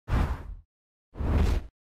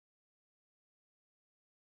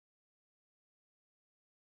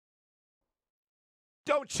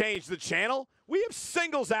Don't change the channel. We have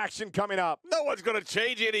singles action coming up. No one's going to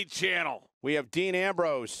change any channel. We have Dean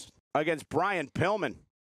Ambose against Brian Pillman.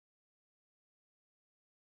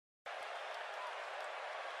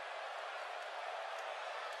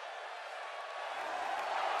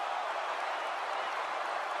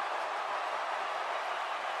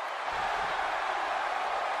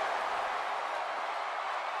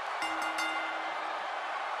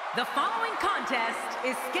 The following contest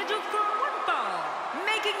is scheduled for one fall.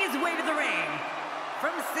 Making his way to the ring,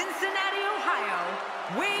 from Cincinnati, Ohio,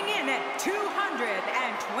 weighing in at 225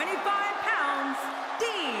 pounds,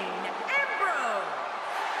 Dean Ambose.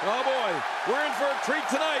 Oh boy, we're in for a treat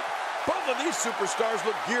tonight. Both of these superstars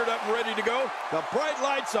look geared up and ready to go. The bright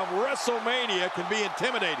lights of WrestleMania can be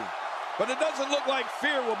intimidating, but it doesn't look like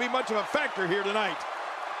fear will be much of a factor here tonight.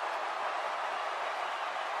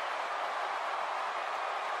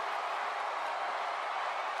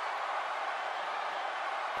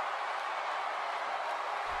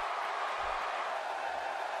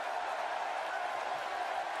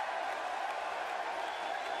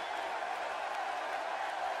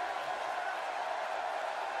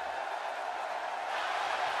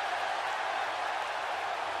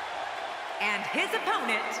 And his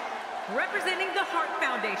opponent, representing the Hart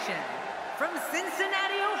Foundation, from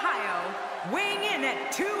Cincinnati, Ohio, weighing in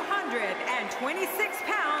at 226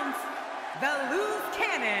 pounds, the loose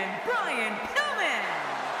cannon, Brian Pillman.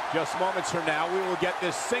 Just moments from now, we will get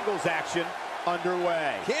this singles action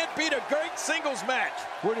underway. Can't beat a great singles match.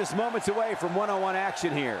 We're just moments away from one-on-one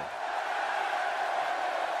action here.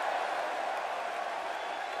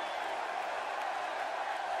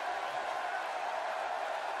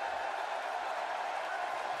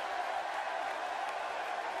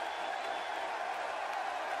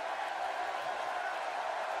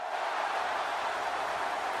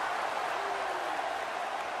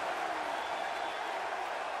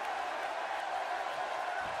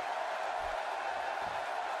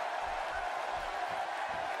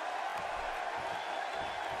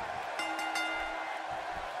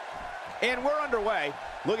 And we're underway.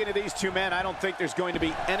 Looking at these two men, I don't think there's going to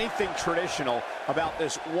be anything traditional about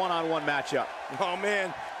this one-on-one matchup. Oh,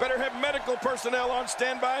 man, better have medical personnel on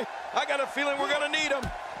standby. I got a feeling we're going to need them.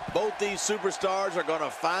 Both these superstars are going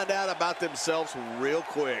to find out about themselves real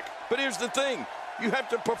quick. But here's the thing. You have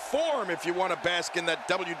to perform if you want to bask in that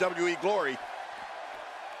WWE glory.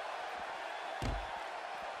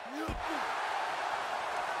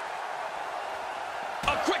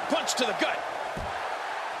 A quick punch to the gut.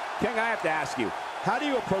 King, I have to ask you, how do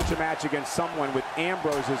you approach a match against someone with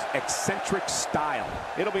Ambrose's eccentric style?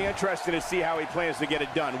 It'll be interesting to see how he plans to get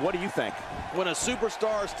it done. What do you think? When a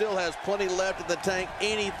superstar still has plenty left in the tank,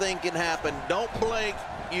 anything can happen. Don't blink,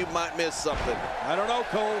 you might miss something. I don't know,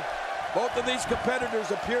 Cole. Both of these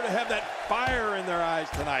competitors appear to have that fire in their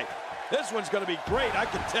eyes tonight. This one's going to be great, I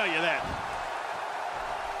can tell you that.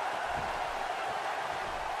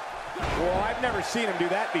 Well, I've never seen him do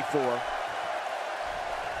that before.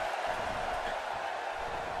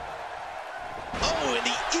 Oh, and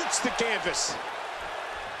he eats the canvas.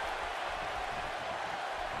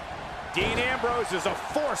 Dean Ambose is a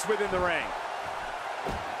force within the ring.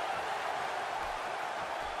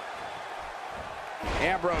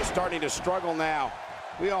 Ambose starting to struggle now.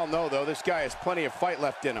 We all know, though, this guy has plenty of fight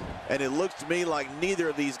left in him. And it looks to me like neither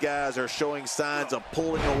of these guys are showing signs of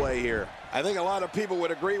pulling away here. I think a lot of people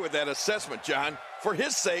would agree with that assessment, John. For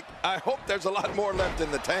his sake, I hope there's a lot more left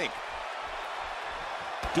in the tank.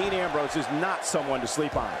 Dean Ambose is not someone to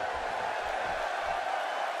sleep on.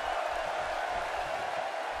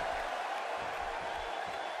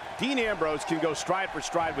 Dean Ambose can go stride for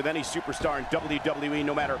stride with any superstar in WWE,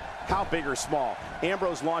 no matter how big or small.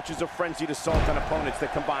 Ambose launches a frenzied assault on opponents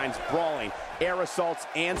that combines brawling, air assaults,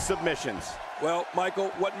 and submissions. Well,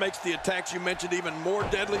 Michael, what makes the attacks you mentioned even more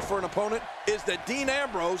deadly for an opponent is that Dean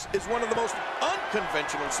Ambose is one of the most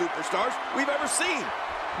unconventional superstars we've ever seen.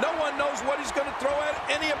 No one knows what he's going to throw at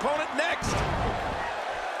any opponent next.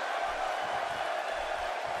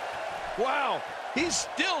 Wow, he's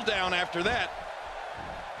still down after that.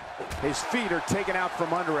 His feet are taken out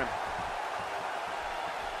from under him.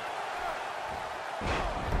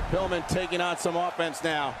 Pillman taking on some offense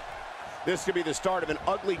now. This could be the start of an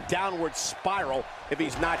ugly downward spiral if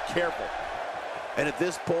he's not careful. And at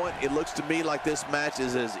this point, it looks to me like this match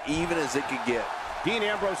is as even as it could get. Dean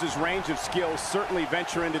Ambrose's range of skills certainly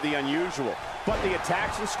venture into the unusual, but the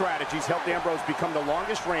attacks and strategies helped Ambose become the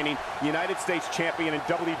longest reigning United States champion in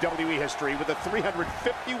WWE history with a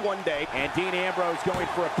 351-day, and Dean Ambose going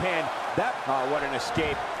for a pin. What an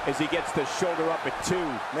escape as he gets the shoulder up at 2.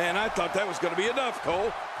 Man, I thought that was going to be enough,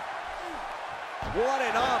 Cole. What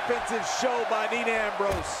an offensive show by Dean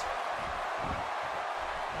Ambrose.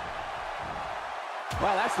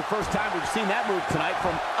 Well, that's the first time we've seen that move tonight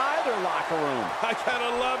from either locker room. I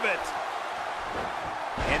gotta love it.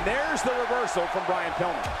 And there's the reversal from Brian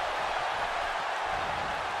Pillman.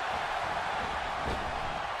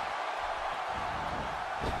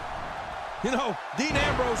 You know, Dean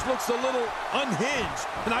Ambrose looks a little unhinged,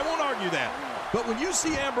 and I won't argue that. But when you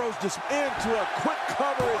see Ambrose just Into a quick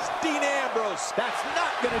cover is Dean Ambrose. That's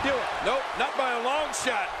not going to do it. nope, not by a long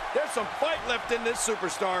shot. There's some fight left in this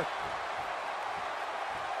superstar.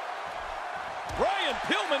 Brian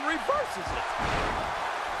Pillman reverses it.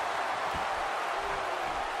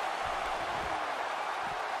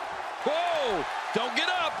 Whoa, don't get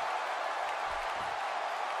up.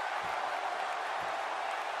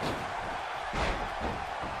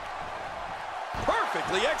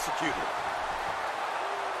 Perfectly executed.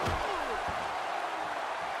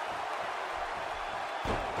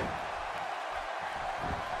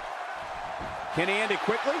 Can he end it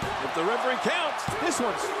quickly? If the referee counts. This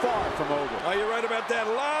one's far from over. Oh, you're right about that.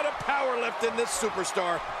 A lot of power left in this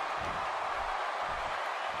superstar.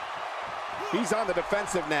 He's on the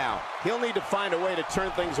defensive now. He'll need to find a way to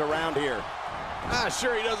turn things around here.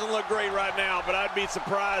 Sure, he doesn't look great right now, but I'd be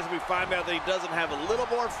surprised if we find out that he doesn't have a little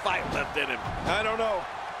more fight left in him. I don't know.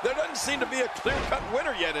 There doesn't seem to be a clear-cut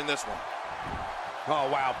winner yet in this one. Oh,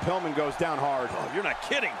 wow. Pillman goes down hard. Oh, you're not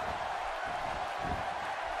kidding.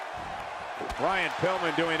 Brian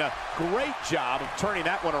Pillman doing a great job of turning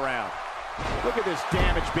that one around. Look at this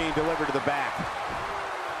damage being delivered to the back.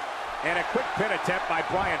 And a quick pin attempt by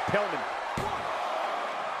Brian Pillman.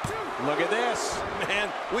 Look at this. Man,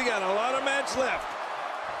 we got a lot of match left.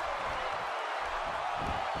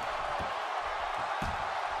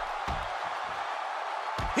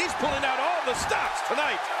 He's pulling out all the stops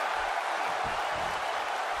tonight.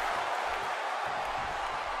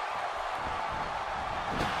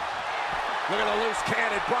 Look at the loose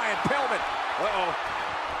cannon, Brian Pillman. Uh-oh.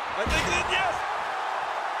 I think that, yes.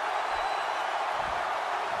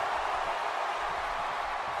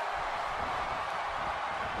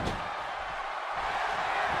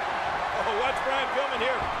 Oh, watch Brian Pillman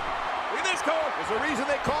here. Look at this, Cole. There's a reason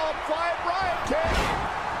they call him Flying Brian, kid.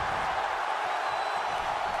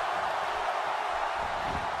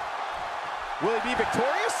 Will he be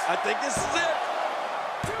victorious? I think this is it.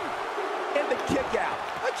 And the kick out.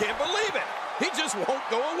 I can't believe it. He just won't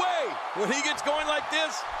go away. When he gets going like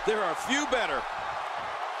this, there are a few better.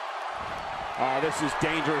 Oh, this is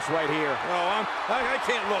dangerous right here. Oh, I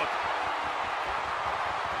can't look.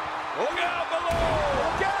 Look out below!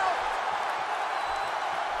 Look out!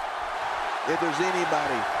 If there's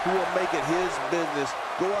anybody who will make it his business,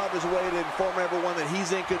 go out of his way to inform everyone that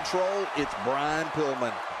he's in control, it's Brian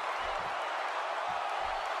Pillman.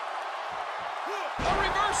 A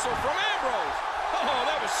reversal from Ambrose. Oh,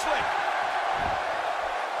 that was slick.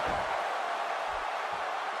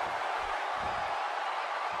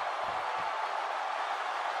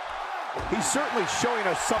 He's certainly showing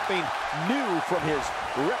us something new from his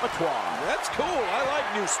repertoire. That's cool. I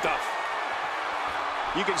like new stuff.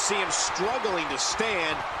 You can see him struggling to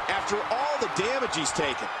stand after all the damage he's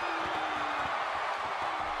taken.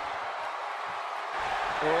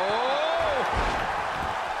 Oh!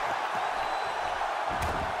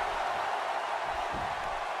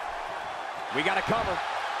 We got to cover.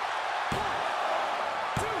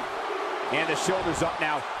 And the shoulder's up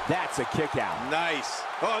now. That's a kick out. Nice.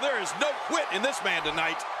 Oh, there is no quit in this man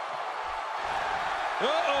tonight.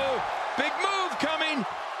 Uh-oh. Big move coming.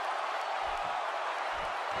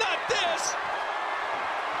 Not this.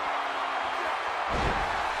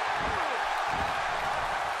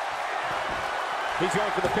 He's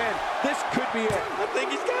going for the pin. This could be it. I think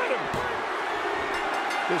he's got him.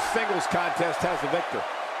 This singles contest has the victor.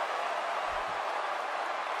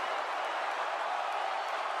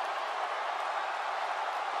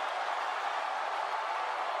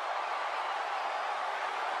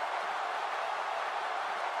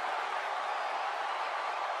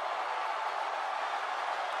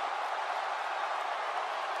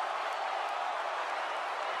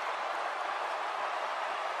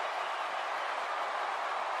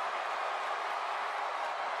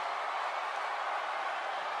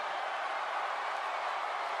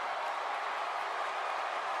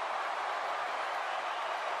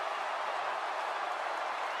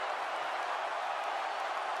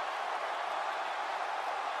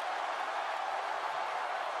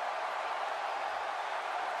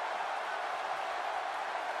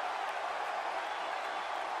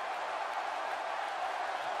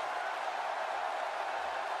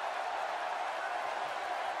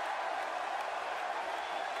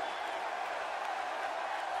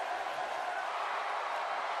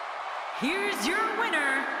 here's your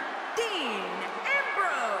winner, Dean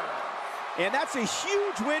Ambrose. And that's a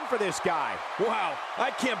huge win for this guy. Wow,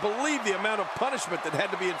 I can't believe the amount of punishment that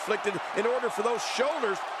had to be inflicted in order for those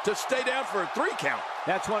shoulders to stay down for a 3 count.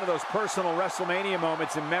 That's one of those personal WrestleMania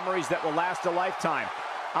moments and memories that will last a lifetime.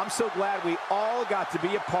 I'm so glad we all got to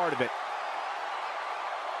be a part of it.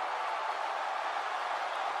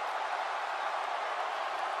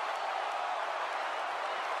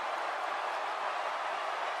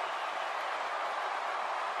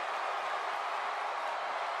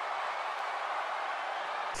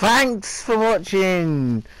 Thanks for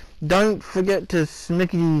watching. Don't forget to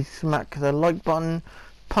smickety smack the like button,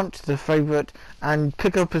 punch the favourite, and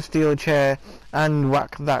pick up a steel chair and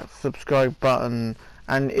whack that subscribe button.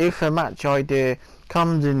 And if a match idea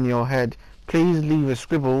comes in your head, please leave a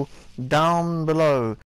scribble down below.